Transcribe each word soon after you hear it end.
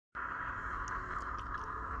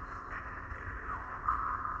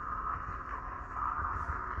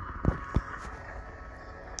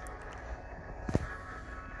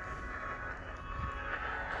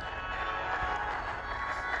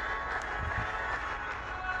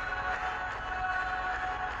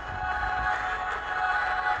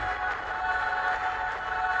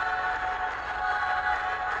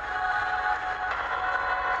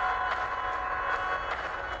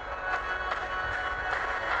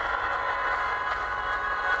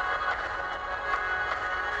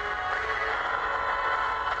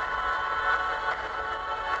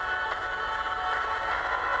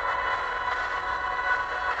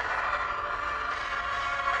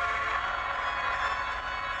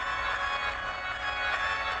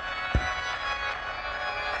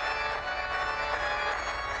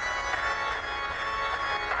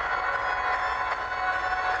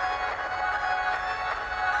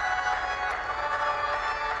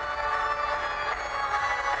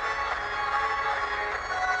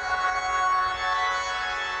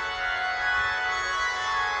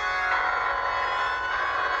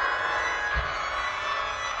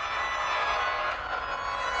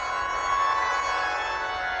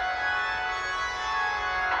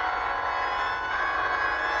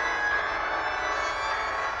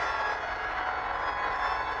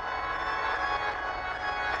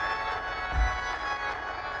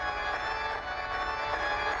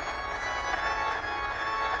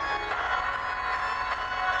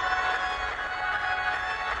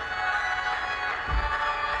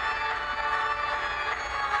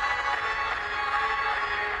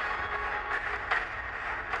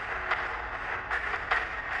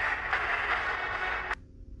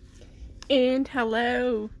And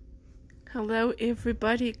hello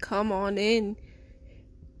everybody, come on in.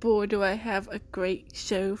 Boy, do I have a great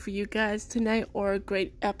show for you guys tonight, or a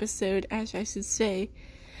great episode, as I should say.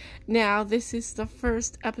 Now, this is the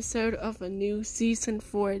first episode of a new season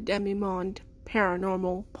for Demimonde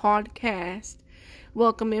Paranormal podcast.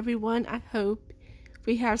 Welcome everyone. I hope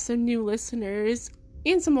we have some new listeners,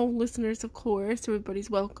 and some old listeners, of course. Everybody's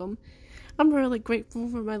welcome. I'm really grateful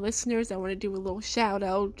for my listeners. I want to do a little shout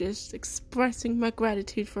out, just expressing my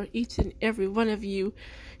gratitude for each and every one of you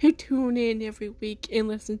who tune in every week and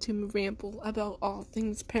listen to me ramble about all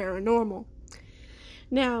things paranormal.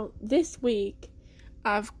 Now, this week,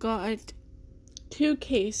 I've got 2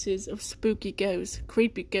 cases of spooky ghosts,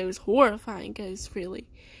 creepy ghosts, horrifying ghosts, really.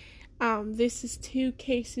 This is 2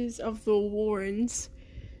 cases of the Warren,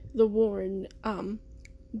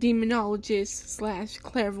 demonologist /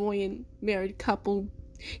 clairvoyant married couple.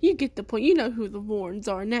 You get the point. You know who the Warrens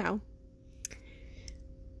are now.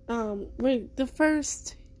 The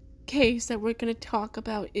first case that we're going to talk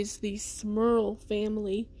about is the Smurl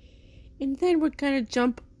family. And then we're going to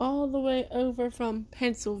jump all the way over from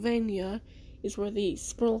Pennsylvania, is where the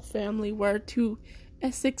Smurl family were, to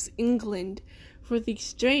Essex, England, for the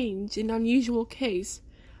strange and unusual case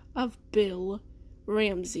of Bill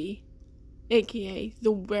Ramsey, aka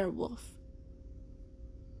the werewolf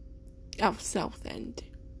of Southend.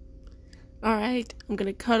 Alright, I'm going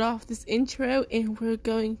to cut off this intro and we're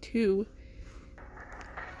going to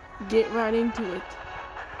get right into it.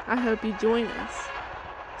 I hope you join us.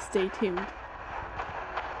 Stay tuned.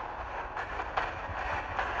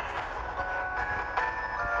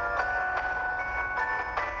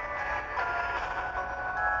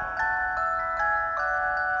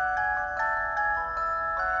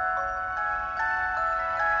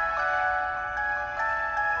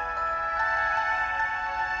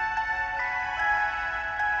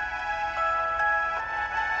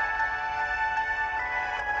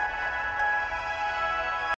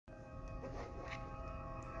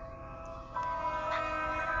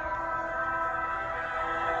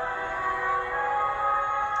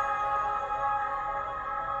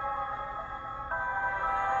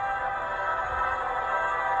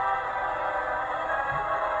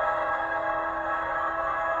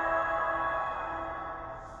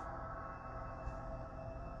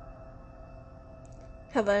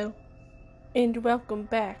 Hello, and welcome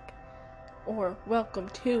back, or welcome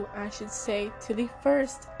to, I should say, to the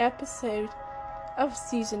first episode of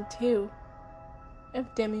Season 2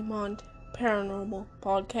 of Demimonde Paranormal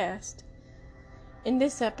Podcast. In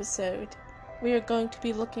this episode, we are going to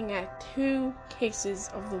be looking at 2 cases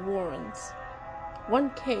of the Warrens.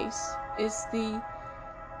 One case is the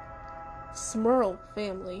Smurl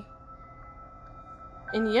family,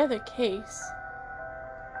 and the other case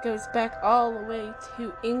goes back all the way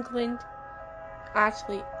to England,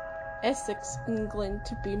 actually Essex, England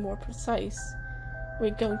to be more precise.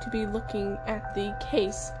 We're going to be looking at the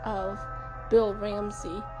case of Bill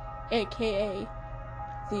Ramsey, aka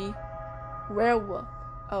the werewolf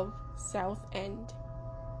of Southend.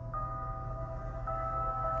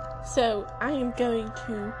 So I am going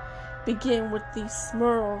to begin with the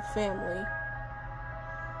Smurl family,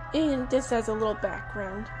 and just as a little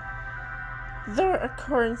background, their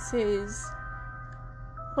occurrences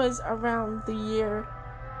was around the year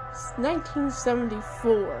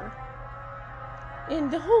 1974,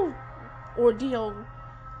 and the whole ordeal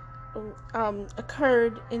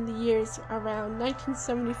occurred in the years around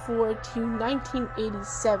 1974 to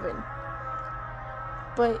 1987.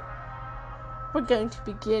 But we're going to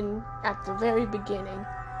begin at the very beginning.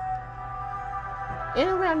 In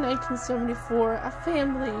around 1974, a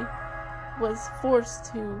family was forced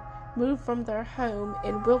to moved from their home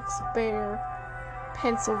in Wilkes-Barre,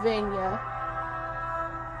 Pennsylvania,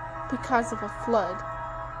 because of a flood.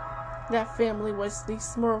 That family was the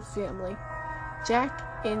Smurl family. Jack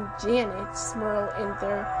and Janet Smurl and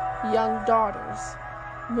their young daughters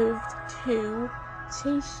moved to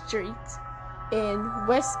Chase Street in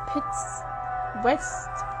West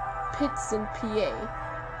Pittston, PA,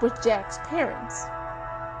 with Jack's parents.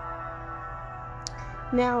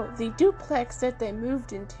 Now, the duplex that they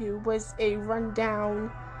moved into was a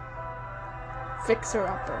rundown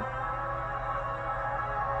fixer-upper.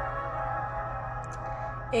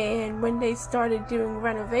 And when they started doing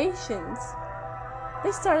renovations,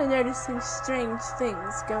 they started noticing strange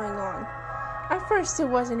things going on. At first, it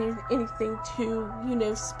wasn't anything too,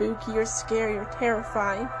 spooky or scary or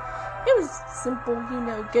terrifying. It was simple,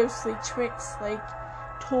 ghostly tricks like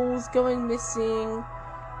tools going missing,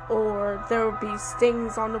 or there would be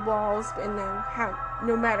stains on the walls, and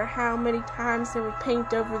no matter how many times they would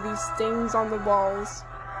paint over these stains on the walls,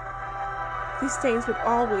 these stains would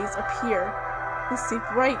always appear and seep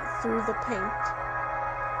right through the paint.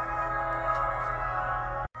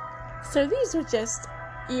 So these are just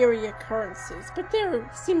eerie occurrences, but they're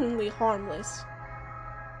seemingly harmless.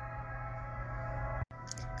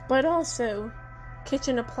 But also,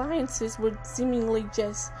 kitchen appliances would seemingly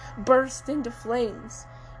just burst into flames,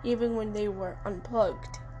 even when they were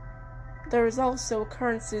unplugged. There was also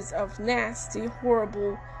occurrences of nasty,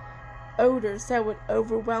 horrible odors that would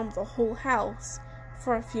overwhelm the whole house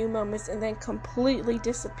for a few moments and then completely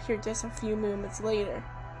disappear just a few moments later,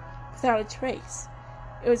 without a trace.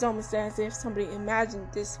 It was almost as if somebody imagined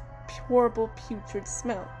this horrible, putrid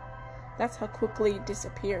smell. That's how quickly it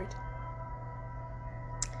disappeared.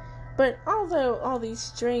 But although all these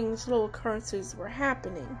strange little occurrences were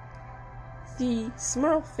happening, the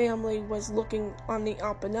Smurl family was looking on the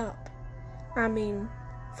up and up. I mean,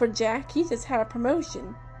 for Jack, he just had a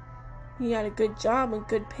promotion. He had a good job and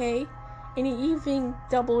good pay, and he even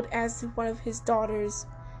doubled as one of his daughter's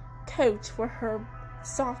coach for her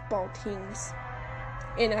softball teams.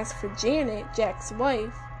 And as for Janet, Jack's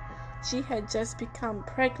wife, she had just become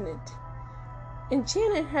pregnant. And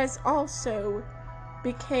Janet has also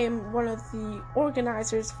became one of the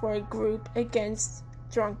organizers for a group against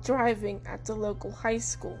drunk driving at the local high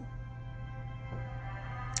school.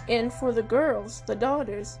 And for the girls, the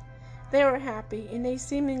daughters, they were happy, and they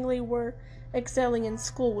seemingly were excelling in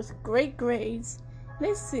school with great grades,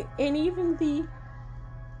 and even the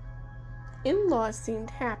in-laws seemed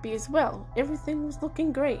happy as well. Everything was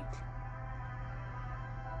looking great.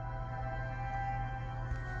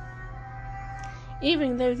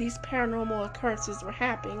 Even though these paranormal occurrences were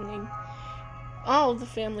happening, all of the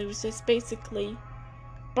family was just basically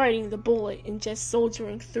biting the bullet and just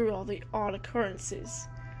soldiering through all the odd occurrences.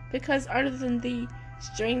 Because other than the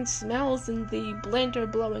strange smells and the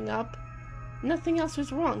blender blowing up, nothing else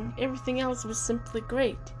was wrong. Everything else was simply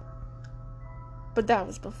great. But that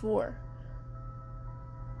was before.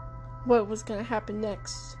 What was going to happen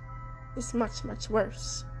next is much, much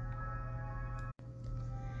worse.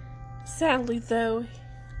 Sadly, though,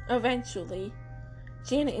 eventually,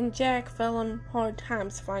 Janet and Jack fell on hard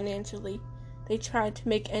times financially. They tried to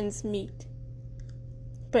make ends meet,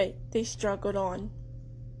 but they struggled on.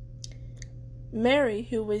 Mary,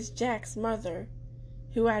 who was Jack's mother,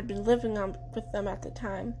 who had been living with them at the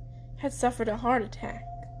time, had suffered a heart attack,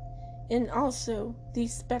 and also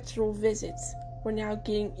these spectral visits were now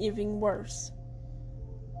getting even worse.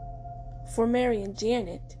 For Mary and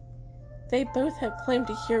Janet, they both had claimed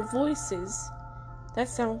to hear voices that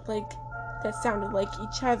sounded like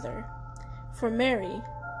each other. For Mary,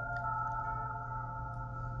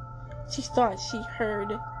 she thought she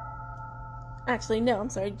heard...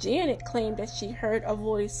 Janet claimed that she heard a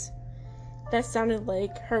voice that sounded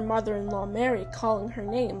like her mother-in-law Mary calling her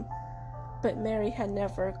name, but Mary had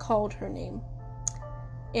never called her name.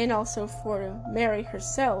 And also for Mary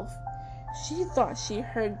herself, she thought she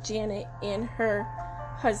heard Janet and her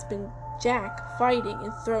husband Jack fighting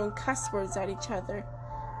and throwing cuss words at each other,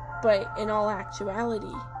 but in all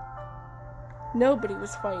actuality, nobody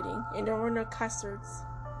was fighting and there were no cuss words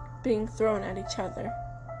being thrown at each other.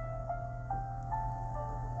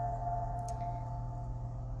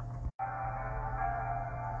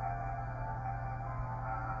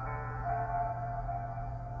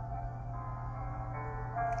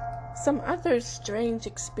 Some other strange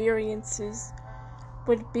experiences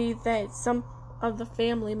would be that some of the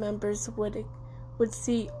family members would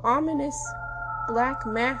see ominous black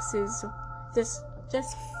masses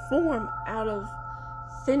just form out of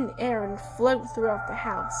thin air and float throughout the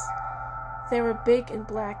house. They were big and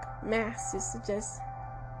black masses that just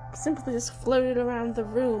simply floated around the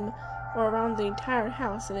room or around the entire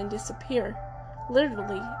house and then disappear,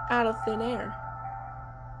 literally out of thin air.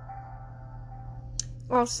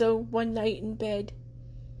 Also, one night in bed,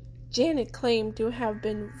 Janet claimed to have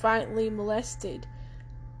been violently molested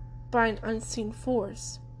by an unseen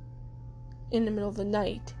force in the middle of the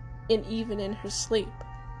night, and even in her sleep.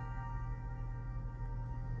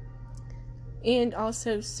 And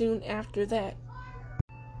also soon after this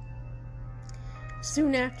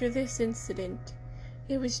incident,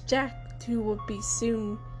 it was Jack who would be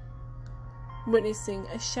soon witnessing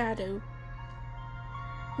a shadow.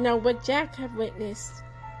 Now, what Jack had witnessed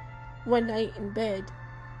one night in bed,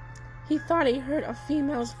 he thought he heard a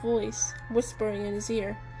female's voice whispering in his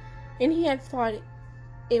ear, and he had thought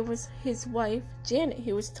it was his wife, Janet,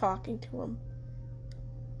 who was talking to him.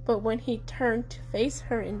 But when he turned to face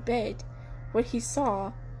her in bed, what he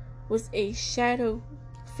saw was a shadow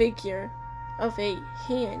figure of a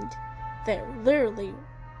hand that literally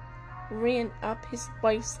ran up his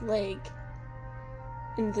wife's leg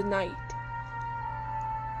in the night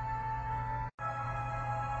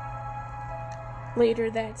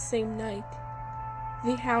Later that same night,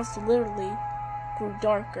 the house literally grew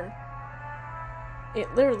darker.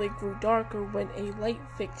 It literally grew darker when a light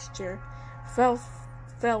fixture fell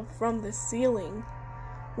from the ceiling,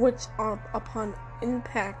 which upon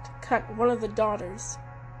impact cut one of the daughters.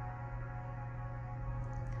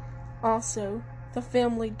 Also, the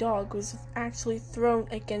family dog was actually thrown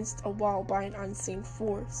against a wall by an unseen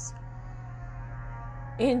force.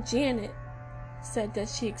 And Janet said that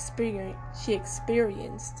she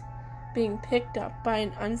experienced being picked up by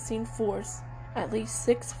an unseen force at least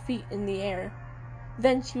 6 feet in the air.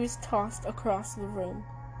 Then she was tossed across the room.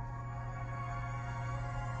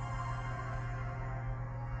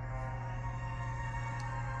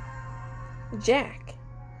 Jack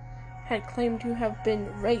had claimed to have been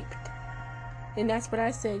raped. And that's what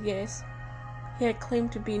I said, yes. He had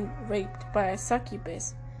claimed to be raped by a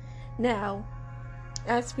succubus. Now,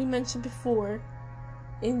 as we mentioned before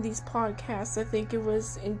in these podcasts, I think it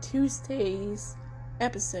was in Tuesday's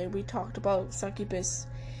episode, we talked about succubus.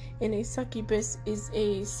 And a succubus is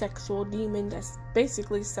a sexual demon that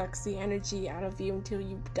basically sucks the energy out of you until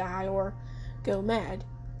you die or go mad.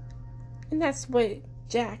 And that's what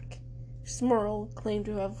Jack Smurl claimed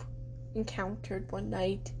to have encountered one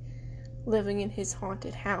night living in his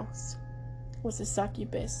haunted house, was a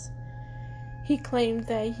succubus. He claimed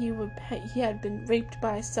that he had been raped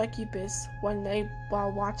by a succubus one night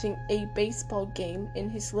while watching a baseball game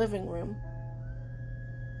in his living room.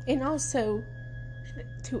 And also,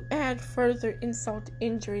 to add further insult to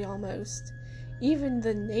injury almost, even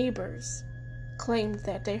the neighbors claimed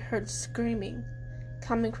that they heard screaming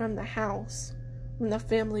coming from the house when the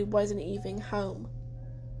family wasn't even home.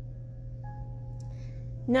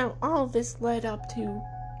 Now, all of this led up to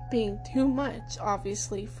being too much,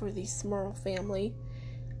 obviously, for the Smurl family.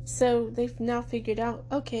 So they've now figured out,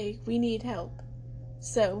 okay, we need help.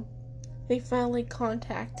 So they finally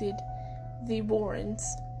contacted the Warrens,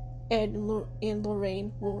 Ed and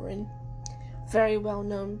Lorraine Warren, very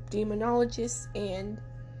well-known demonologists, and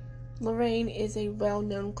Lorraine is a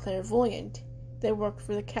well-known clairvoyant. They work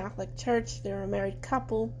for the Catholic Church, they're a married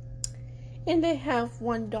couple, and they have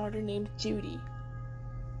one daughter named Judy.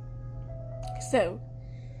 So,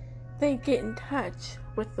 they get in touch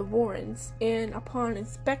with the Warrens, and upon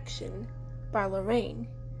inspection by Lorraine,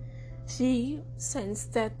 she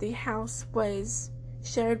sensed that the house was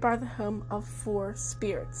shared by the home of 4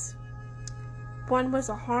 spirits. One was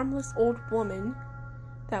a harmless old woman.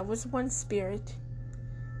 That was one spirit.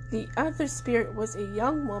 The other spirit was a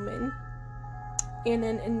young woman. And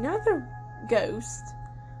then another ghost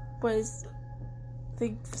was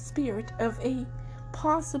the spirit of a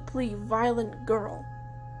possibly violent girl.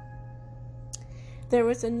 There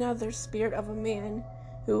was another spirit of a man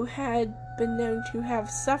who had been known to have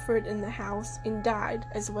suffered in the house and died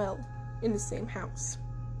as well in the same house.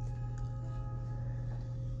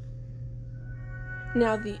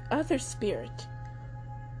 Now, the other spirit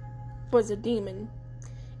was a demon,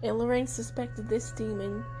 and Lorraine suspected this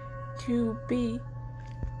demon to be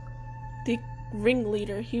the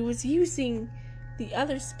ringleader. He was using the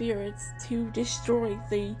other spirits to destroy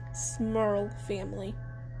the Smurl family.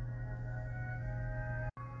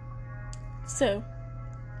 So,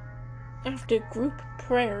 after group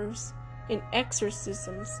prayers and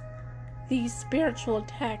exorcisms, these spiritual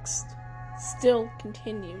attacks still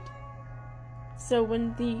continued. So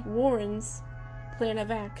when the Warrens' plan of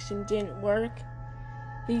action didn't work,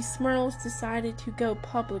 the Smurls decided to go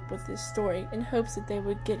public with this story in hopes that they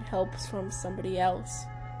would get help from somebody else.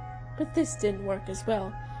 But this didn't work as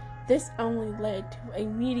well. This only led to a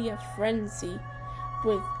media frenzy,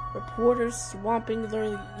 with reporters swamping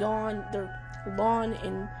their lawn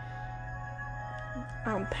and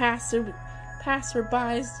passerbys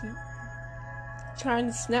trying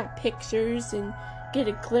to snap pictures and get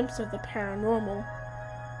a glimpse of the paranormal.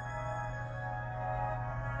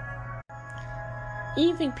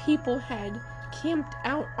 Even people had camped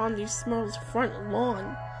out on the Smurl's front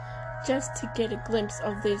lawn just to get a glimpse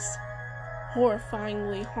of this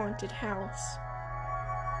horrifyingly haunted house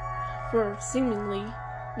for seemingly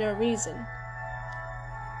no reason.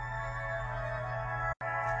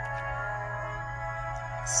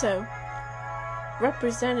 So,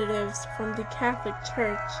 representatives from the Catholic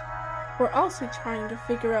Church were also trying to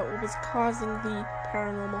figure out what was causing the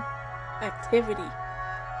paranormal activity,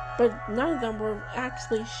 but none of them were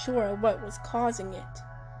actually sure what was causing it.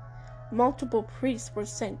 Multiple priests were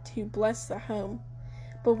sent to bless the home,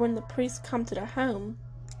 but when the priests come to the home,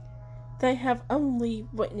 they have only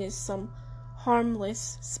witnessed some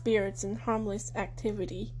harmless spirits and harmless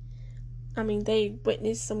activity. They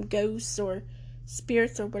witnessed some ghosts or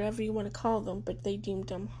spirits or whatever you want to call them, but they deemed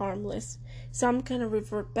them harmless. So I'm going to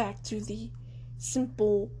revert back to the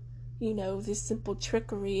simple, this simple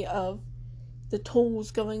trickery of the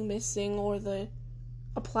tools going missing or the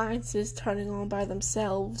appliances turning on by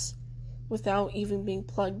themselves without even being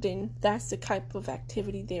plugged in. That's the type of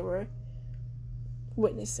activity they were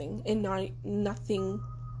witnessing, and nothing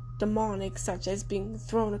demonic such as being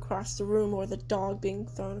thrown across the room or the dog being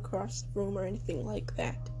thrown across the room or anything like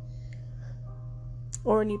that,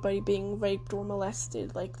 or anybody being raped or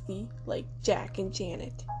molested like Jack and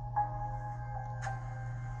Janet.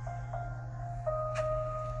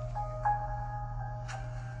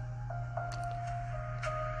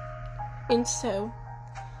 And so,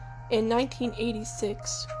 in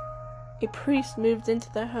 1986, a priest moved into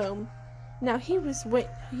the home. Now he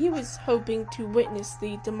was hoping to witness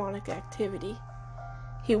the demonic activity.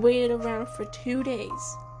 He waited around for 2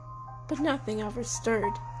 days, but nothing ever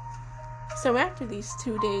stirred. So after these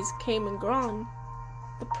 2 days came and gone,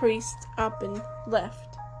 the priest up and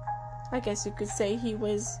left. I guess you could say he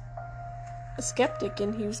was a skeptic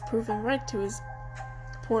and he was proven right to his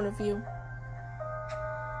point of view.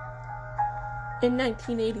 In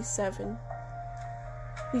 1987,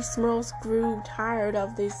 the Smurls grew tired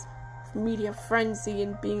of this media frenzy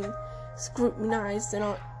and being scrutinized and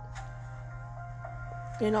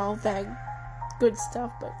all that good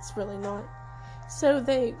stuff, but it's really not. So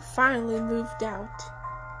they finally moved out.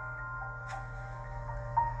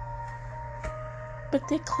 But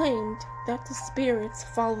they claimed that the spirits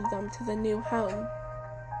followed them to the new home.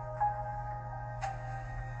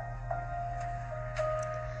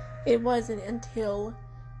 It wasn't until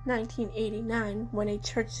 1989 when a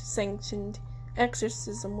church-sanctioned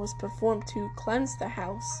exorcism was performed to cleanse the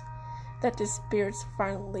house that the spirits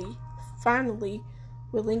finally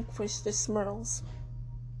relinquished the Smurls.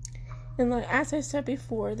 And as I said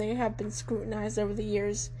before, they have been scrutinized over the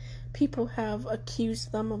years. People have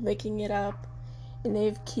accused them of making it up, and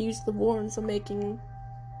they've accused the Warrens of making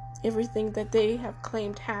everything that they have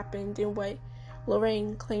claimed happened and what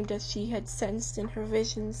Lorraine claimed that she had sensed in her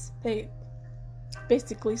visions. They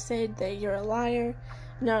basically said that you're a liar,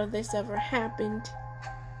 none of this ever happened.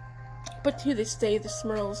 But to this day, the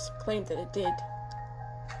Smurls claim that it did.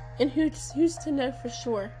 And who's to know for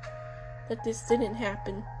sure that this didn't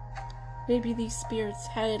happen? Maybe these spirits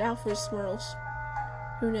had it out for the Smurls.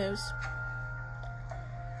 Who knows?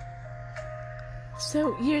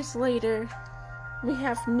 So years later, we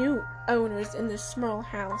have new owners in the Smurl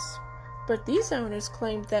house. But these owners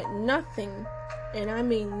claimed that nothing, and I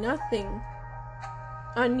mean nothing,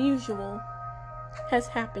 unusual has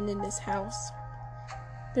happened in this house.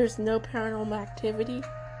 There's no paranormal activity.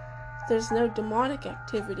 There's no demonic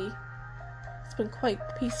activity. It's been quite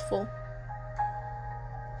peaceful.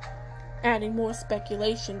 Adding more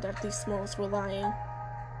speculation that these Smurls were lying.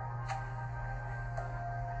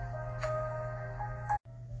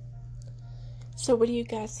 So what do you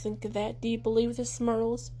guys think of that? Do you believe the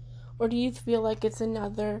Smurls? Or do you feel like it's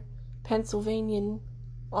another Pennsylvanian,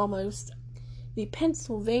 almost, the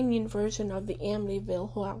Pennsylvanian version of the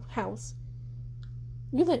Amityville house?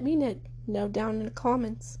 You let me know down in the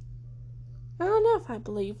comments. I don't know if I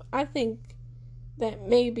believe. I think that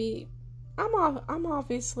maybe,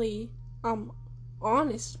 honestly,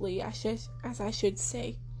 as I should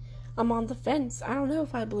say, I'm on the fence. I don't know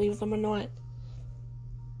if I believe them or not.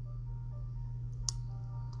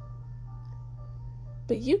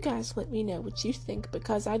 But you guys let me know what you think,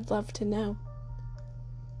 because I'd love to know.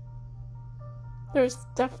 There's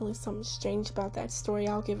definitely something strange about that story,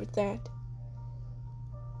 I'll give it that.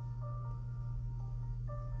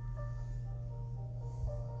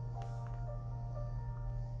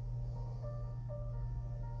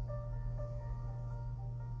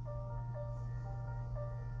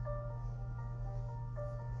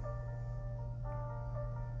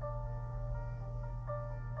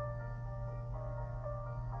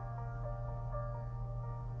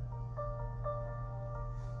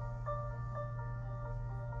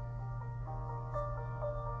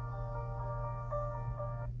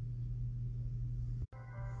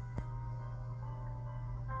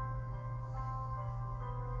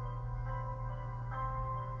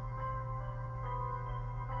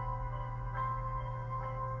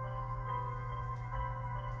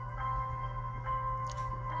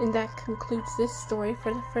 And that concludes this story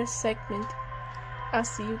for the first segment. I'll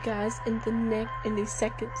see you guys in the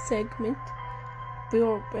second segment,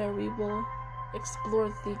 where we will explore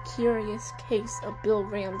the curious case of Bill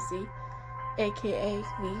Ramsey, aka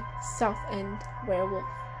the Southend Werewolf.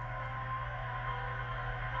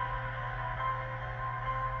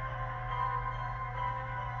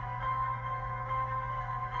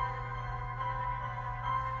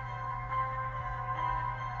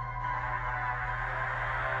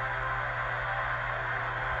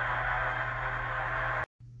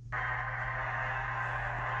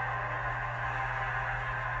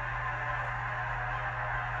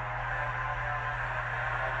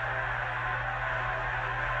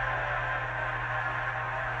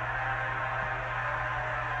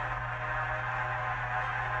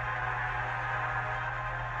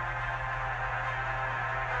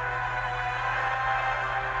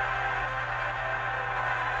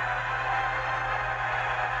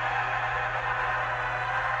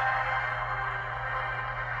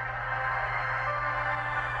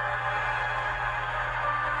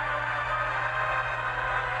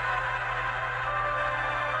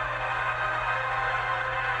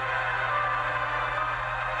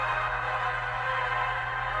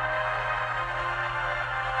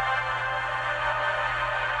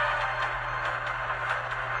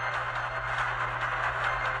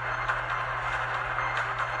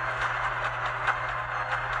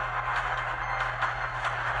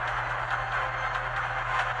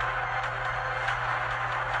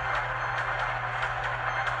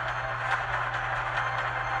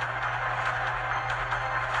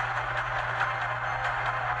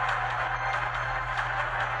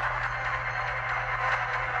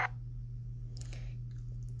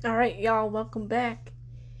 Alright, y'all, welcome back.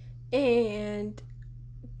 And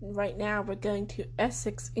right now we're going to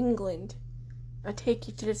Essex, England. I'll take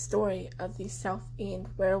you to the story of the Southend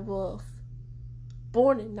Werewolf.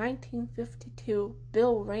 Born in 1952,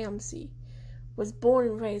 Bill Ramsey was born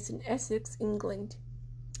and raised in Essex, England.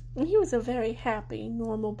 And he was a very happy,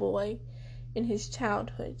 normal boy in his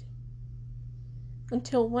childhood.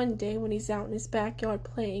 Until one day when he's out in his backyard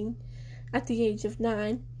playing, at the age of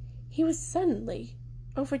 9, he was suddenly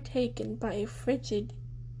overtaken by a frigid,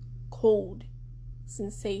 cold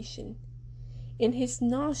sensation, and his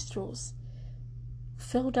nostrils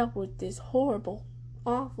filled up with this horrible,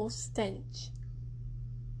 awful stench.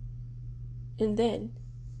 And then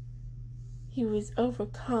he was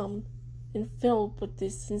overcome and filled with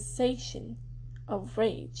this sensation of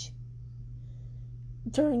rage.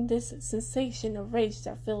 During this sensation of rage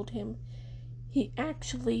that filled him, he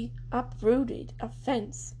actually uprooted a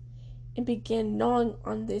fence and began gnawing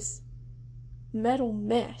on this metal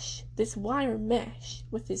mesh, this wire mesh,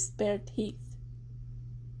 with his bare teeth.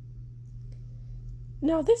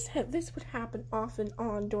 Now, this would happen off and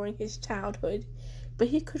on during his childhood, but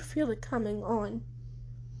he could feel it coming on.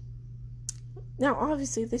 Now,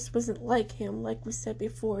 obviously, this wasn't like him. Like we said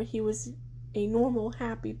before, he was a normal,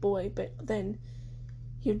 happy boy, but then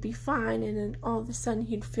he'd be fine, and then all of a sudden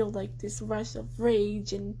he'd feel like this rush of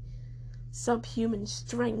rage and subhuman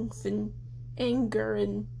strength and anger,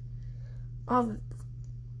 and all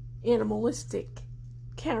animalistic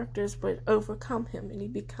characters would overcome him and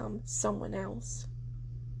he'd become someone else.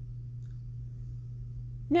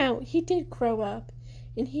 Now, he did grow up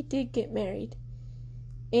and he did get married,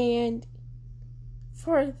 and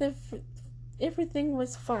everything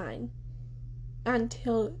was fine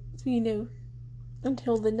until the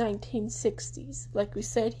 1960s. Like we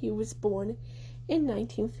said, he was born in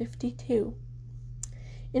 1952.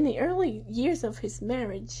 In the early years of his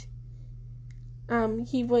marriage,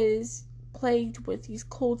 he was plagued with these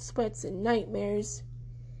cold sweats and nightmares,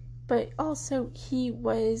 but also he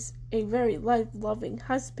was a very life-loving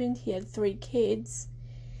husband. He had 3 kids,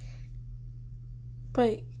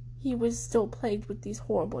 but he was still plagued with these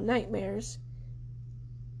horrible nightmares.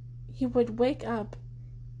 He would wake up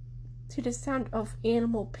to the sound of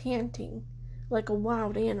animal panting, like a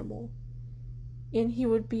wild animal. And he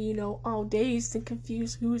would be, all dazed and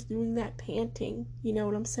confused who's doing that panting, you know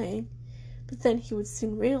what I'm saying? But then he would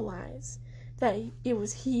soon realize that it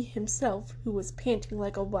was he himself who was panting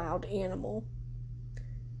like a wild animal.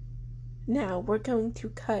 Now we're going to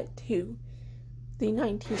cut to the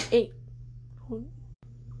 1980s.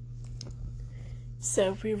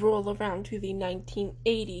 So we roll around to the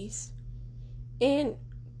 1980s, and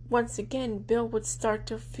once again, Bill would start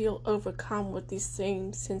to feel overcome with these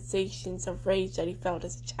same sensations of rage that he felt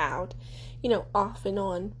as a child, off and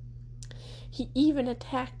on. He even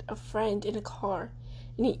attacked a friend in a car,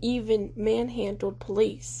 and he even manhandled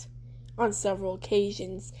police on several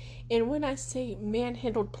occasions. And when I say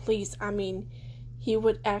manhandled police, I mean he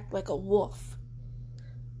would act like a wolf.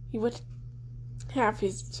 He would have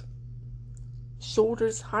his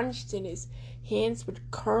shoulders hunched and his hands would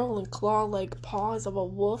curl and claw like paws of a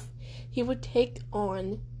wolf. He would take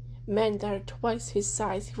on men that are twice his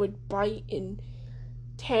size. He would bite and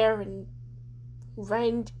tear and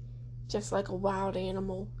rend just like a wild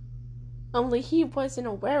animal. Only he wasn't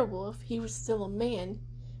a werewolf. He was still a man,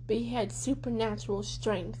 but he had supernatural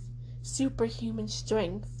strength, superhuman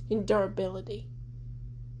strength and durability,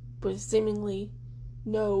 with seemingly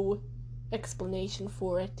no explanation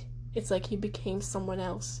for it. It's like he became someone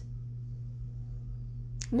else.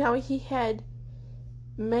 Now, he had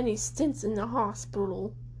many stints in the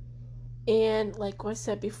hospital, and like I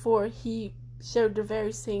said before, he showed the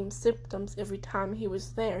very same symptoms every time he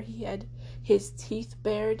was there. He had his teeth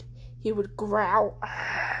bared. He would growl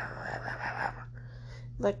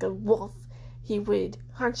like a wolf. He would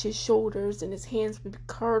hunch his shoulders, and his hands would be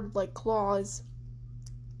curved like claws.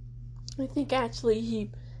 I think actually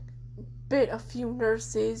he bit a few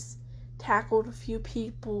nurses, tackled a few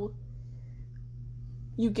people.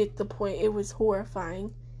 You get the point. It was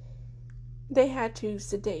horrifying. They had to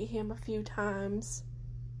sedate him a few times.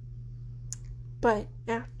 But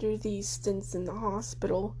after these stints in the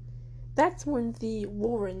hospital, that's when the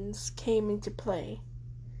Warrens came into play.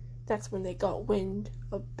 That's when they got wind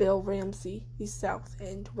of Bill Ramsey, the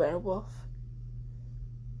Southend Werewolf.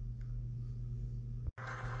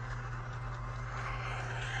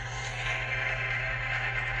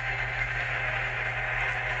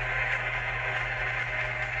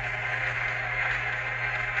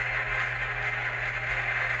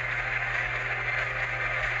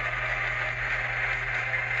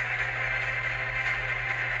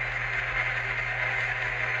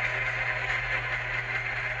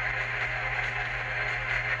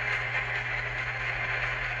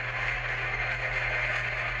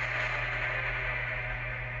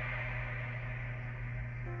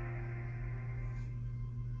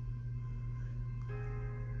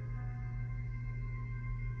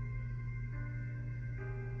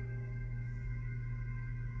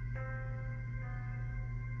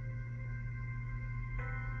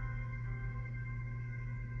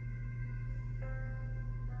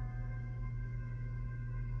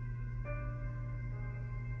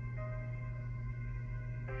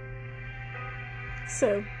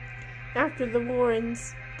 So, after the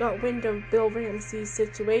Warrens got wind of Bill Ramsey's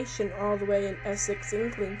situation all the way in Essex,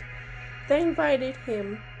 England, they invited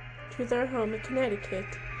him to their home in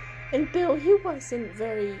Connecticut. And Bill, he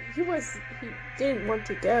didn't want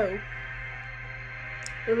to go.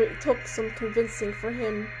 It took some convincing for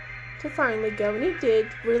him to finally go, and he did,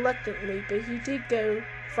 reluctantly, but he did go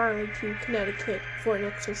finally to Connecticut for an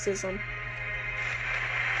exorcism.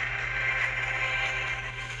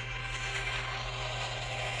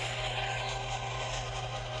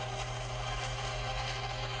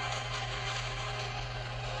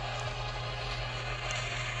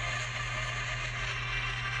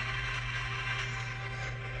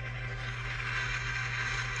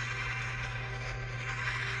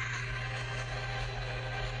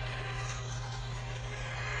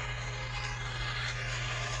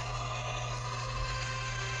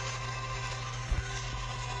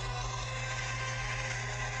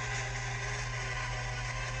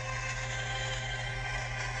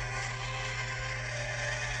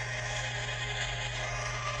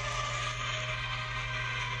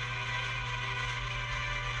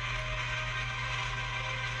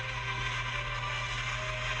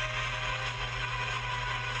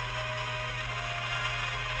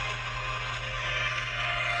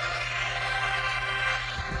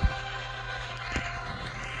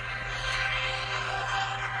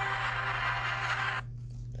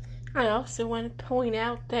 I also want to point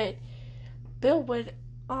out that Bill would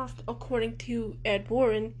according to Ed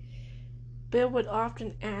Warren, Bill would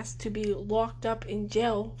often ask to be locked up in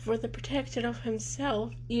jail for the protection of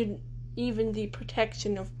himself, even the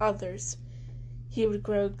protection of others. He would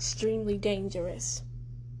grow extremely dangerous.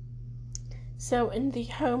 So, in the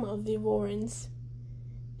home of the Warrens,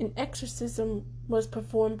 an exorcism was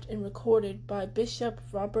performed and recorded by Bishop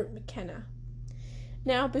Robert McKenna.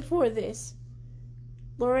 Now, before this,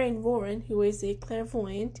 Lorraine Warren, who is a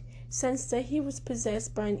clairvoyant, sensed that he was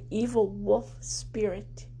possessed by an evil wolf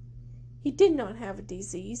spirit. He did not have a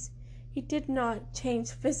disease. He did not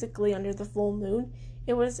change physically under the full moon.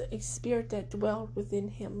 It was a spirit that dwelled within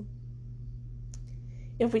him.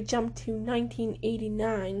 If we jump to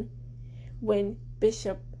 1989, when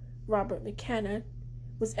Bishop Robert McKenna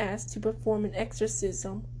was asked to perform an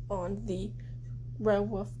exorcism on the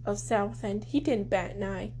werewolf of Southend, he didn't bat an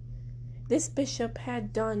eye. This bishop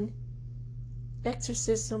had done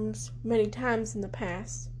exorcisms many times in the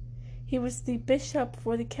past. He was the bishop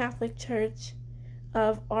for the Catholic Church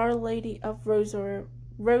of Our Lady of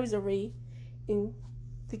Rosary in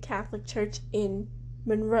the Catholic Church in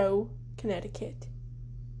Monroe, Connecticut.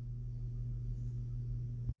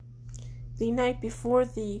 The night before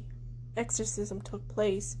the exorcism took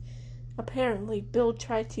place, apparently Bill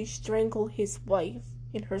tried to strangle his wife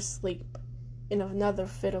in her sleep in another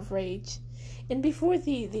fit of rage. And before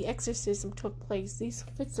the exorcism took place, these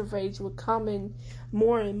fits of rage would come in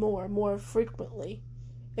more and more frequently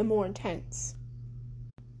and more intense.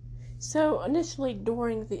 So initially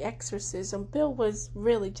during the exorcism, Bill was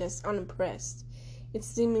really just unimpressed. It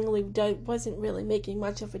seemingly wasn't really making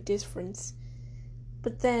much of a difference.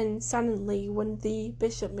 But then suddenly, when the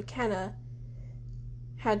Bishop McKenna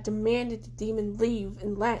had demanded the demon leave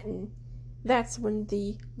in Latin, that's when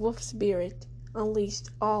the wolf spirit unleashed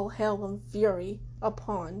all hell and fury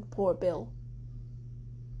upon poor Bill.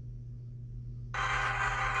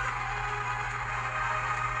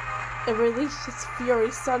 It released its fury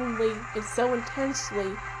suddenly and so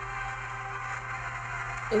intensely,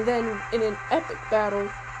 and then in an epic battle,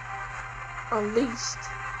 unleashed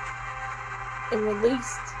and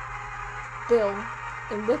released Bill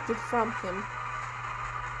and lifted from him.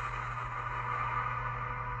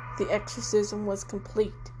 The exorcism was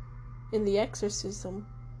complete, and the exorcism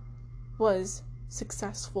was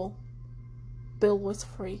successful. Bill was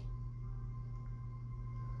free.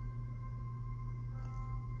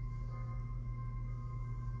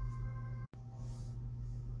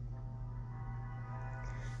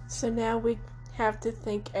 So now we have to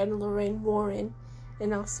thank Ed and Lorraine Warren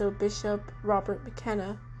and also Bishop Robert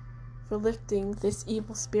McKenna for lifting this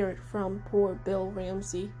evil spirit from poor Bill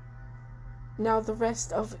Ramsey. Now the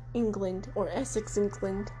rest of England, or Essex,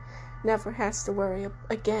 England, never has to worry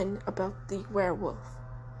again about the werewolf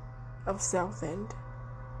of Southend.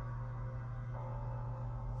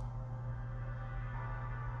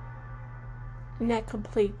 And that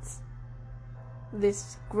completes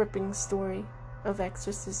this gripping story of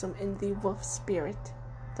exorcism in the wolf spirit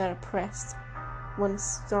that oppressed one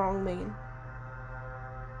strong man.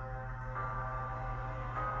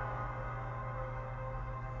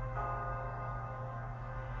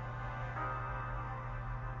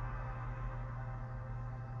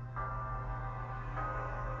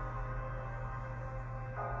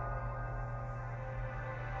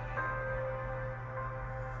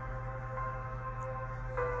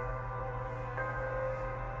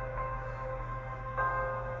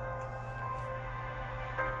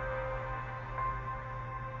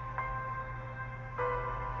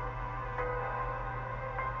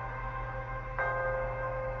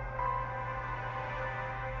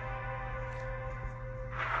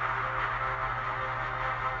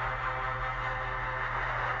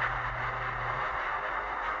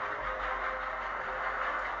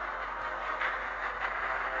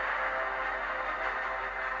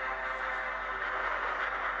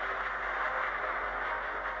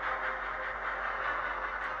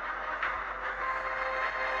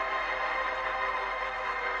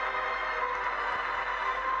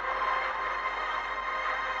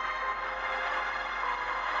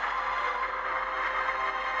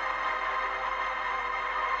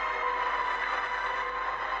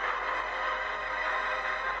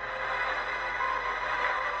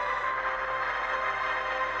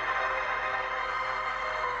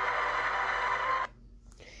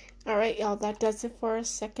 Alright, y'all, that does it for our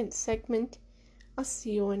second segment. I'll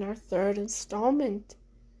see you in our third installment.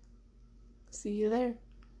 See you there.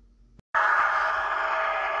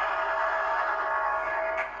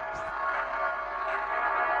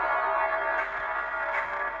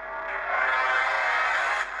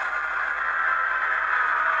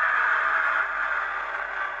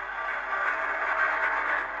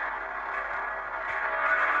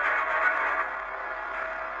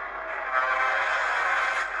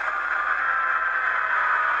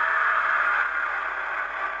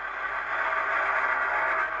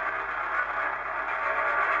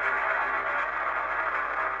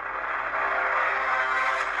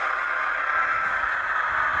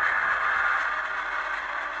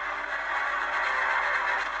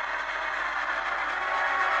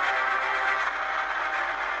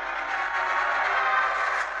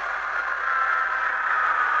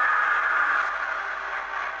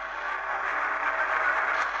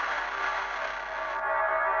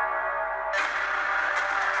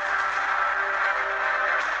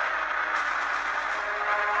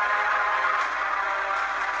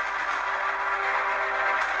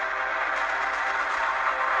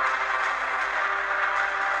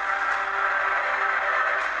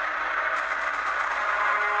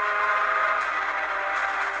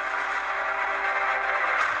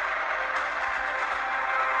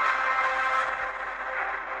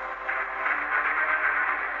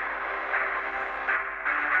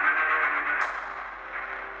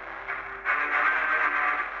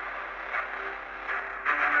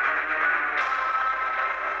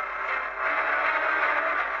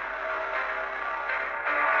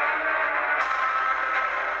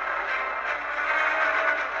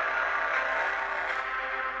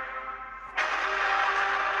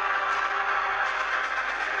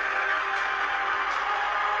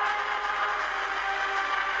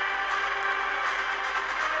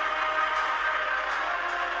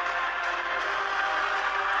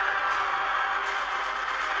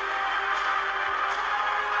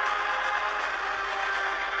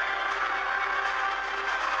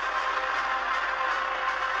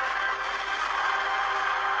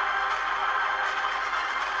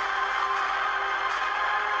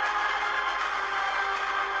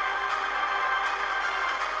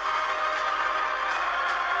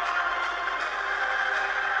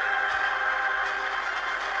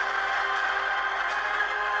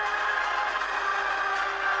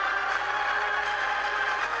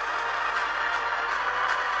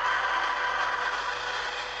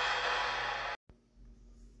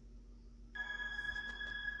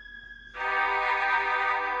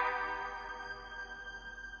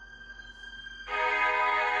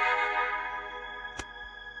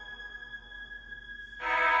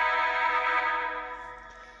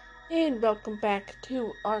 And welcome back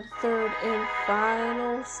to our third and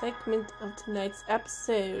final segment of tonight's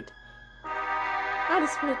episode. I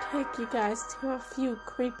just want to take you guys to a few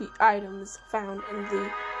creepy items found in the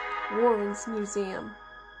Warrens Museum.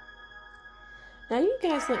 Now you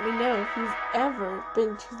guys let me know if you've ever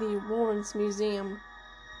been to the Warrens Museum,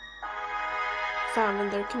 found in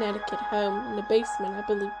their Connecticut home in the basement, I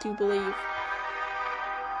believe.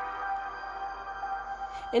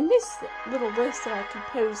 In this little list that I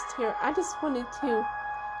composed here, I just wanted to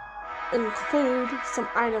include some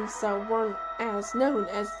items that weren't as known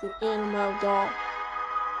as the Annabelle doll.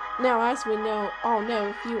 Now, as we all know,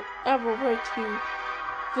 if you ever were to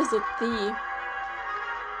visit the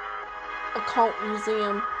occult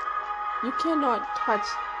museum, you cannot touch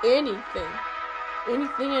anything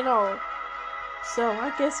at all. So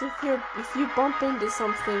I guess if you bump into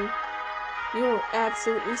something, you're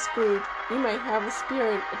absolutely screwed. You might have a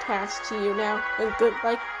spirit attached to you now, and good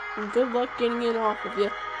luck getting it off of you.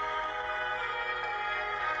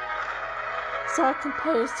 So I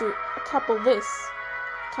composed a couple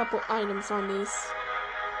items on this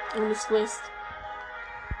list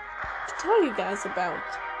to tell you guys about.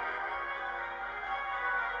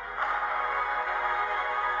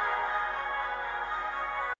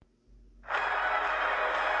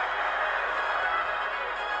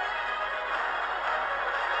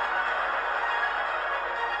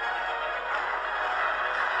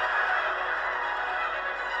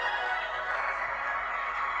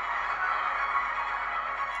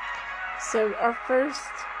 So our first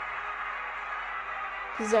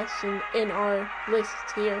possession in our list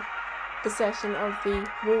here, possession of the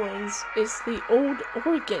Warrens, is the old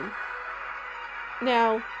organ.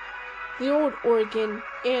 Now, the old organ,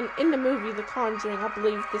 and in the movie The Conjuring, I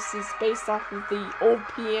believe this is based off of the old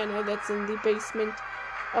piano that's in the basement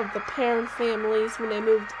of the Perron families when they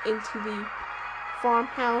moved into the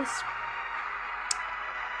farmhouse.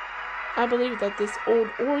 I believe that this old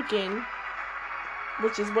organ,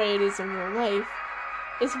 which is what it is in real life,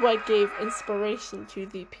 is what gave inspiration to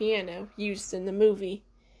the piano used in the movie.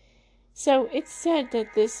 So it's said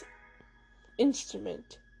that this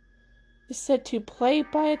instrument is said to play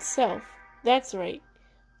by itself. That's right,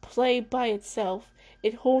 play by itself.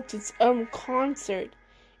 It holds its own concert,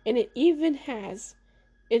 and it even has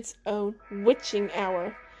its own witching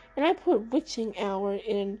hour. And I put witching hour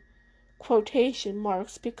in quotation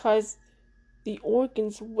marks because the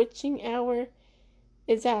organ's witching hour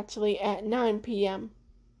is actually at 9 p.m.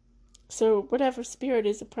 So whatever spirit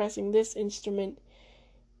is oppressing this instrument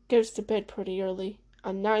goes to bed pretty early.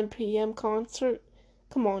 A 9 p.m. concert?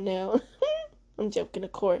 Come on now. I'm joking,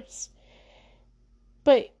 of course.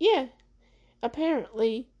 But yeah,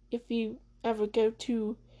 apparently, if you ever go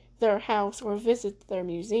to their house or visit their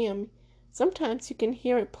museum, sometimes you can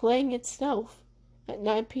hear it playing itself at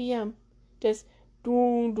 9 p.m. Just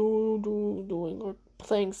doing, or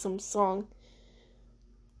playing some song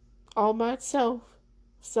all by itself.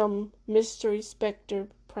 Some mystery specter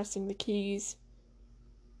pressing the keys.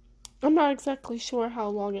 I'm not exactly sure how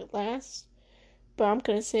long it lasts, but I'm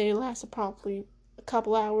going to say it lasts probably a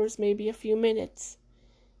couple hours, maybe a few minutes.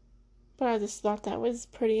 But I just thought that was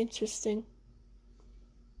pretty interesting.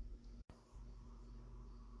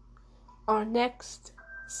 Our next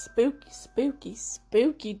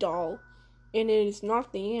spooky doll, and it is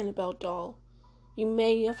not the Annabelle doll. You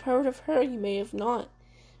may have heard of her, you may have not,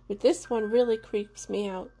 but this one really creeps me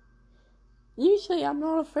out. Usually I'm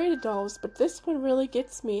not afraid of dolls, but this one really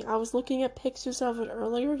gets me. I was looking at pictures of it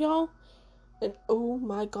earlier, y'all, and oh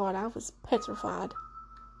my god, I was petrified.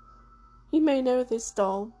 You may know this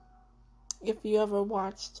doll if you ever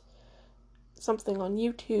watched something on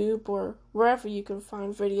YouTube or wherever you can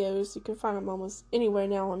find videos. You can find them almost anywhere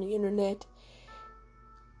now on the internet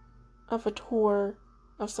of a tour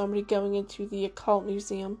of somebody going into the occult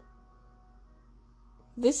museum.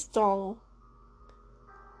 This doll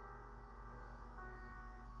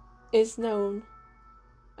is known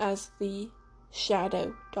as the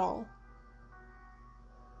Shadow Doll.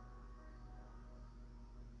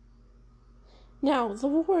 Now, the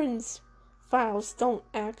Warrens' files don't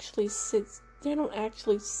actually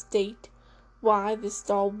state why this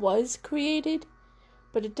doll was created,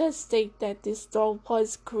 but it does state that this doll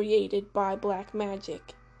was created by black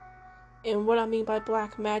magic. And what I mean by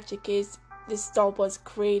black magic is this doll was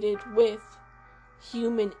created with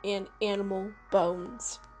human and animal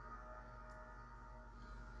bones.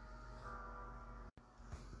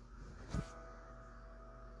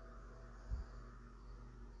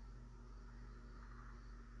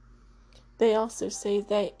 They also say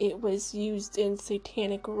that it was used in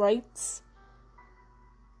satanic rites,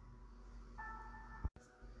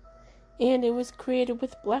 and it was created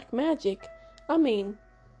with black magic. I mean,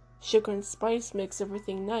 sugar and spice makes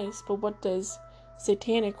everything nice, but what does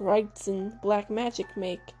satanic rites and black magic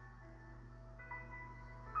make?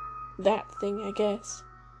 That thing, I guess.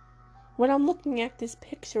 When I'm looking at this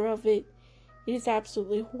picture of it, it is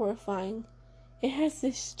absolutely horrifying. It has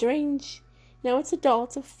this strange... Now, it's a doll.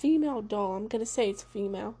 It's a female doll. I'm going to say it's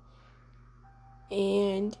female.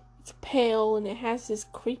 And it's pale, and it has this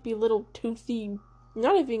creepy little toothy...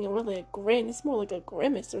 Not even really a grin. It's more like a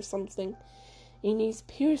grimace or something. And these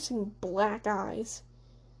piercing black eyes.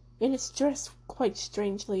 And it's dressed quite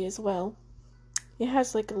strangely as well. It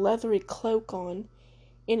has like a leathery cloak on.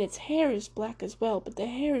 And its hair is black as well. But the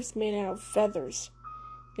hair is made out of feathers.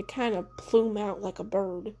 They kind of plume out like a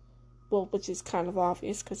bird. Well, which is kind of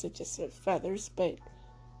obvious because it just said feathers, but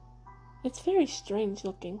it's very strange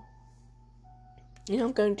looking. And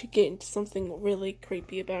I'm going to get into something really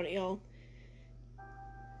creepy about it, y'all.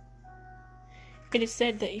 It is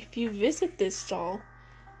said that if you visit this doll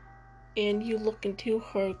and you look into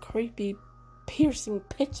her creepy, piercing,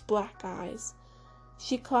 pitch black eyes,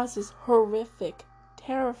 she causes horrific,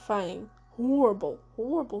 terrifying, horrible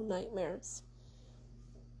nightmares.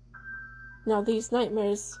 Now, these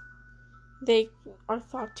nightmares... They are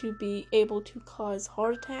thought to be able to cause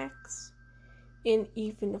heart attacks and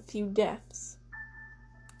even a few deaths.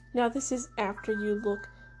 Now, this is after you look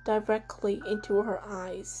directly into her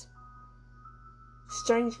eyes.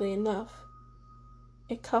 Strangely enough,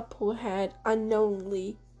 a couple had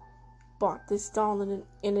unknowingly bought this doll in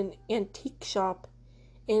an antique shop,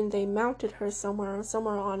 and they mounted her somewhere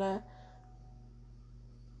on a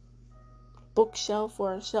bookshelf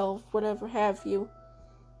or a shelf, whatever have you.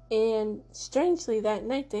 And strangely, that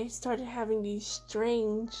night they started having these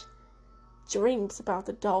strange dreams about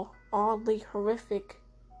the doll. Oddly horrific,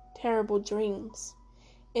 terrible dreams.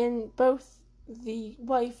 And both the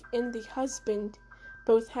wife and the husband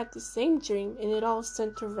both had the same dream, and it all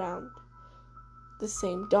centered around the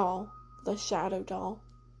same doll, the shadow doll.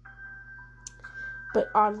 But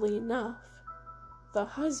oddly enough, the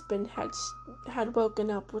husband had woken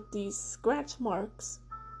up with these scratch marks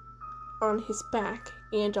on his back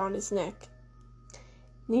and on his neck.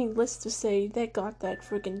 Needless to say, they got that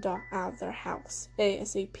friggin' doll out of their house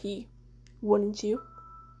ASAP, wouldn't you?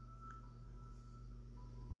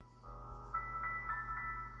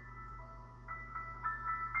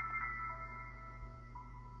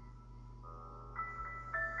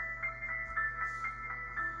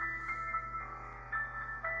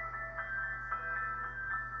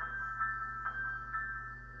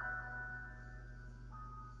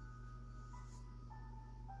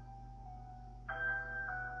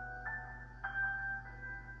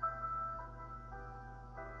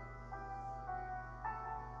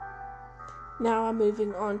 Now I'm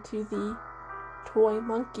moving on to the toy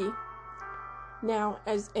monkey. Now,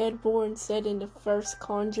 as Ed Warren said in the first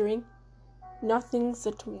Conjuring, nothing is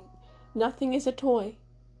a toy,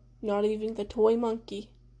 not even the toy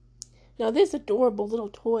monkey. Now, this adorable little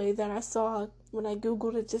toy that I saw when I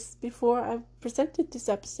googled it just before I presented this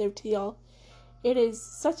episode to y'all, it is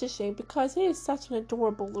such a shame because it is such an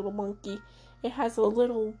adorable little monkey. It has a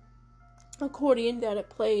little accordion that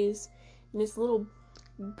it plays, and this little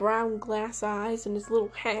brown glass eyes, and this little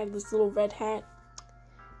hat, this little red hat.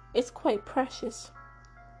 It's quite precious.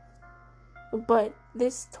 But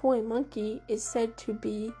this toy monkey is said to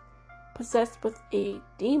be possessed with a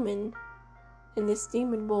demon, and this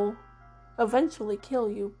demon will eventually kill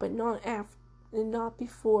you, but not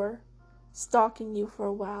before stalking you for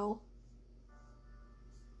a while.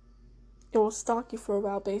 It will stalk you for a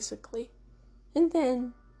while, basically, and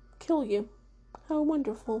then kill you. How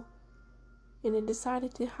wonderful. And it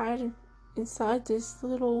decided to hide inside this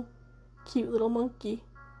cute little monkey.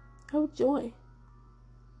 Oh, joy.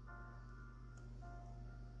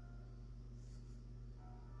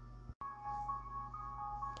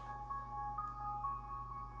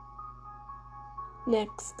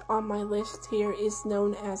 Next on my list here is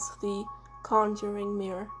known as the Conjuring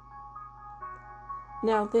Mirror.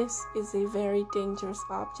 Now, this is a very dangerous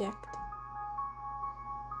object.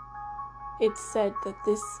 It's said that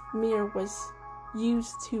this mirror was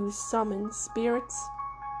used to summon spirits,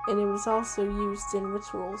 and it was also used in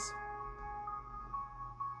rituals.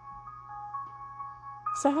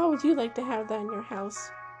 So how would you like to have that in your house?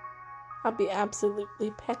 I'd be absolutely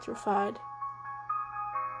petrified.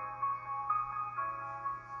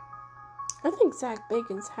 I think Zach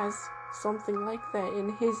Bagans has something like that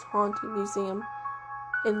in his haunting museum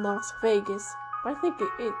in Las Vegas. But I think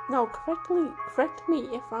correct me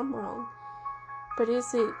if I'm wrong. But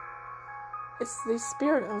it's the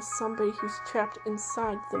spirit of somebody who's trapped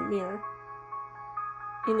inside the mirror.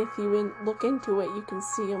 And if you look into it, you can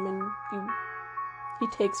see him, and he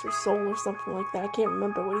takes your soul or something like that. I can't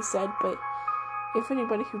remember what he said, but if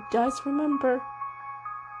anybody who does remember,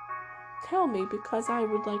 tell me, because I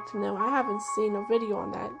would like to know. I haven't seen a video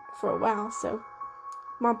on that for a while, so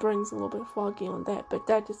my brain's a little bit foggy on that, but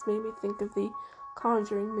that just made me think of the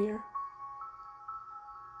Conjuring Mirror.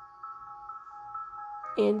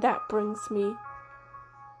 And that brings me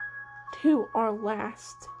to our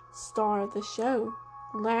last star of the show.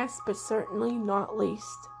 Last but certainly not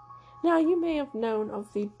least. Now, you may have known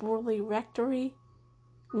of the Borley Rectory,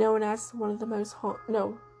 known as one of the most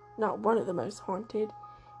not one of the most haunted.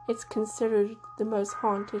 It's considered the most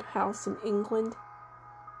haunted house in England.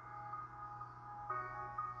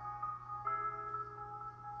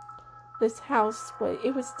 This house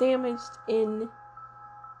was damaged in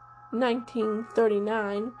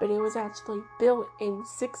 1939, but it was actually built in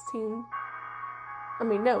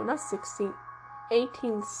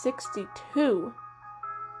 1862,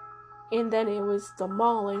 and then it was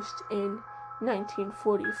demolished in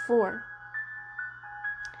 1944.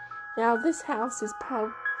 Now, this house is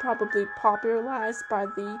probably popularized by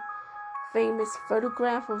the famous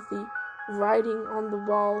photograph of the writing on the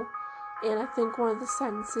wall, and I think one of the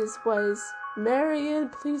sentences was, "Marianne,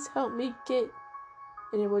 please help me get,"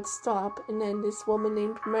 and it would stop, and then this woman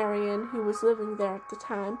named Marianne, who was living there at the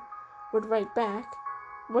time, would write back,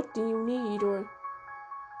 "What do you need?" or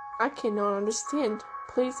 "I cannot understand,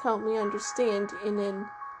 please help me understand," and then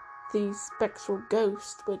the spectral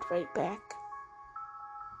ghost would write back.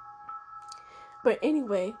 But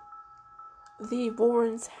anyway, the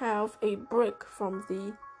Warrens have a brick from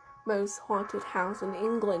the most haunted house in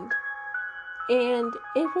England, and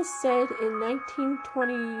it was said in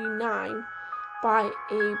 1929 by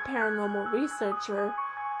a paranormal researcher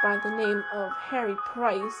by the name of Harry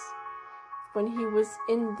Price, when he was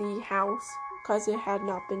in the house, because it had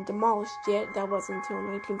not been demolished yet. That wasn't until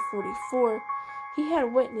 1944, He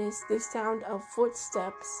had witnessed the sound of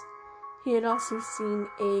footsteps. He had also seen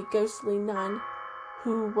a ghostly nun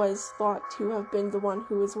who was thought to have been the one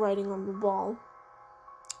who was writing on the wall.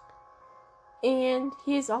 And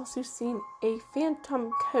he has also seen a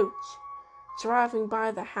phantom coach driving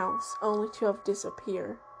by the house, only to have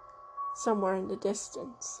disappeared somewhere in the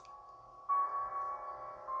distance.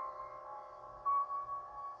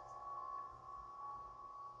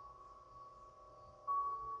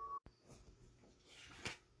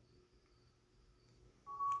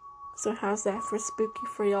 So how's that for spooky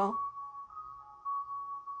for y'all?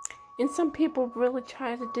 And some people really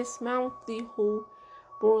try to dismount the whole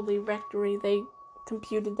Borley Rectory. They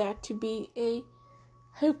computed that to be a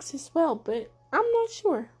hoax as well, but I'm not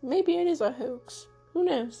sure. Maybe it is a hoax. Who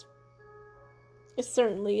knows? It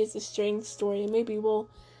certainly is a strange story, and maybe we'll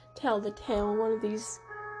tell the tale in one of these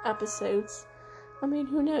episodes. I mean,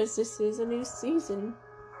 who knows? This is a new season.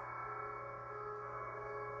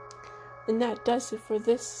 And that does it for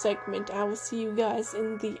this segment. I will see you guys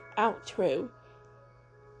in the outro.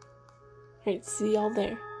 Alright, see y'all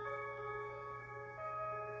there.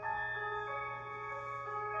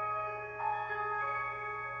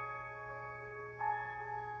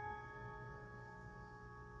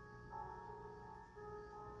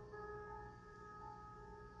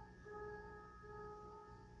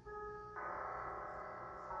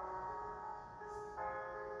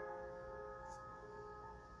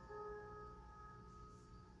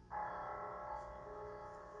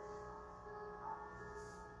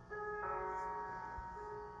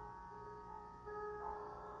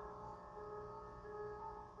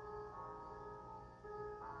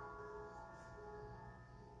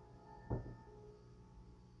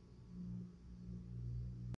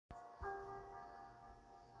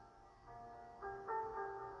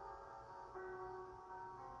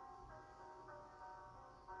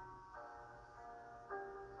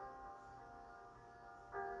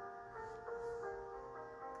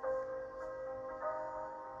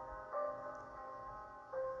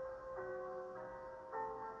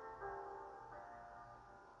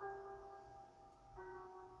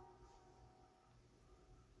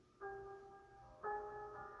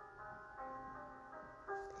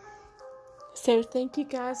 So thank you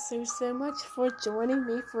guys so much for joining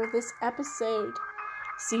me for this episode.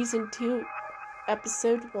 Season 2,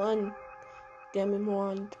 Episode 1,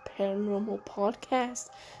 Demimonde Paranormal Podcast.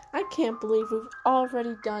 I can't believe we've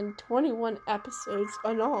already done 21 episodes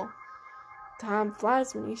in all. Time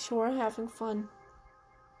flies when you're sure having fun.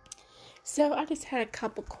 So I just had a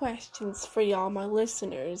couple questions for y'all, my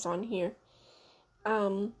listeners on here.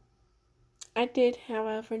 I did,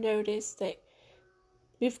 however, notice that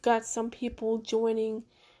we've got some people joining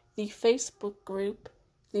the Facebook group,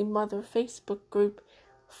 the Mother Facebook group,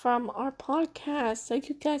 from our podcast. So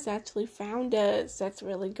you guys actually found us. That's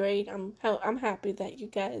really great. I'm happy that you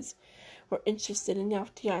guys were interested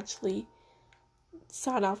enough to actually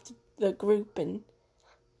sought out the group and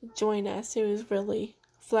join us. It was really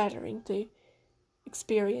flattering to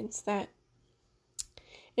experience that.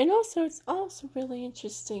 And also, it's also really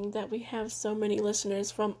interesting that we have so many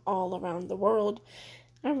listeners from all around the world.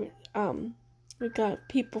 We got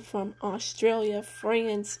people from Australia,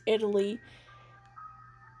 France, Italy,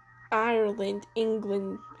 Ireland,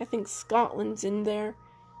 England, I think Scotland's in there,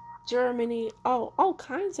 Germany, all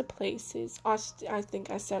kinds of places. I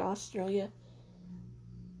think I said Australia.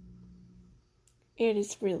 It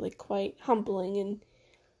is really quite humbling and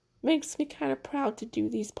makes me kind of proud to do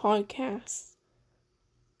these podcasts.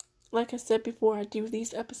 Like I said before, I do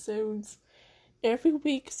these episodes every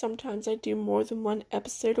week. Sometimes I do more than one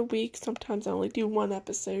episode a week. Sometimes I only do one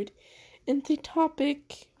episode. And the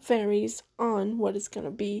topic varies on what it's going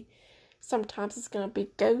to be. Sometimes it's going to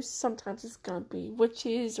be ghosts. Sometimes it's going to be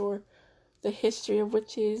witches or the history of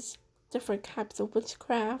witches. Different types of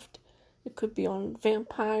witchcraft. It could be on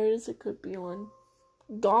vampires. It could be on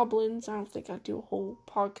goblins. I don't think I'd do a whole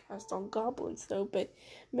podcast on goblins though. But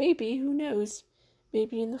maybe, who knows?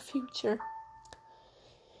 Maybe in the future.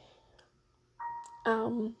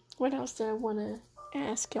 What else did I want to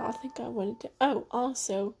ask y'all? I think I wanted to...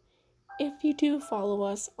 also, if you do follow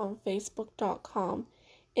us on Facebook.com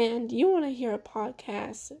and you want to hear a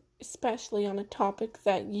podcast, especially on a topic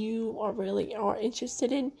that you are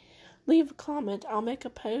interested in, leave a comment. I'll make a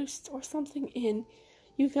post or something and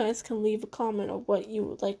you guys can leave a comment on what you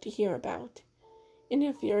would like to hear about. And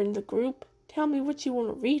if you're in the group, tell me what you want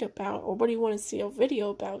to read about or what you want to see a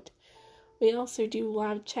video about. We also do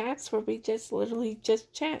live chats where we just literally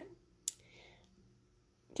just chat.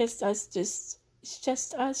 It's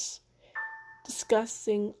just us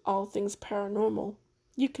discussing all things paranormal.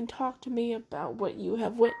 You can talk to me about what you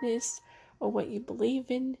have witnessed or what you believe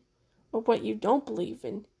in, or what you don't believe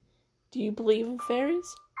in. Do you believe in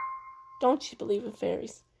fairies? Don't you believe in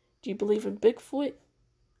fairies? Do you believe in Bigfoot?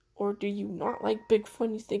 Or do you not like Bigfoot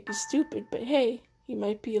and you think he's stupid, but hey, he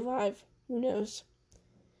might be alive. Who knows?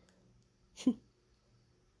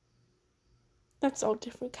 That's all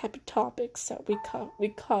different type of topics that we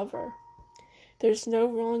cover. There's no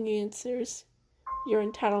wrong answers. You're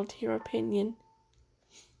entitled to your opinion.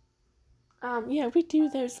 Yeah, we do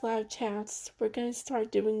those live chats. We're gonna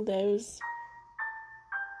start doing those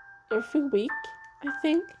every week, I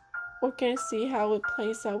think. We're gonna see how it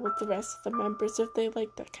plays out with the rest of the members, if they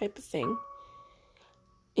like that type of thing.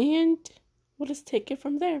 And we'll just take it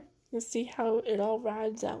from there and see how it all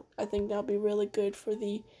rides out. I think that'll be really good for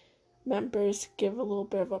the members, give a little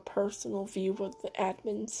bit of a personal view of the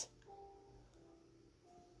admins.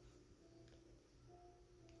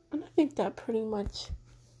 And I think that pretty much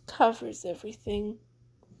covers everything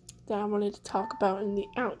that I wanted to talk about in the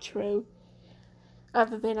outro.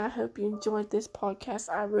 Other than I hope you enjoyed this podcast.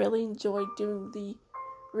 I really enjoyed doing the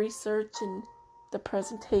research and the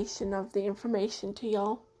presentation of the information to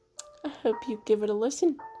y'all. I hope you give it a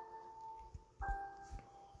listen.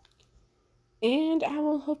 And I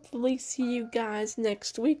will hopefully see you guys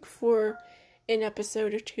next week for an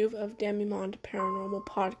episode or two of Demimonde Paranormal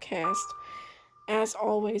Podcast. As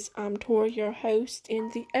always, I'm Tori, your host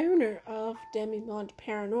and the owner of Demimonde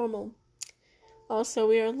Paranormal. Also,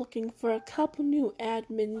 we are looking for a couple new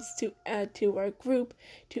admins to add to our group,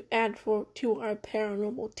 to add to our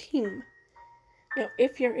paranormal team. Now,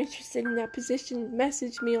 if you're interested in that position,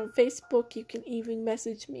 message me on Facebook. You can even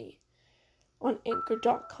message me on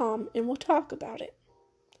Anchor.com, and we'll talk about it.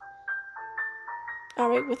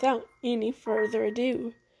 Alright, without any further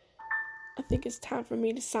ado, I think it's time for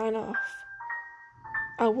me to sign off.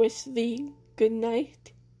 I wish thee good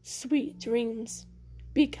night, sweet dreams,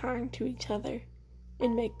 be kind to each other,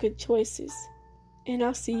 and make good choices. And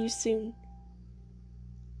I'll see you soon.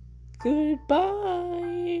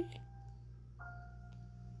 Goodbye.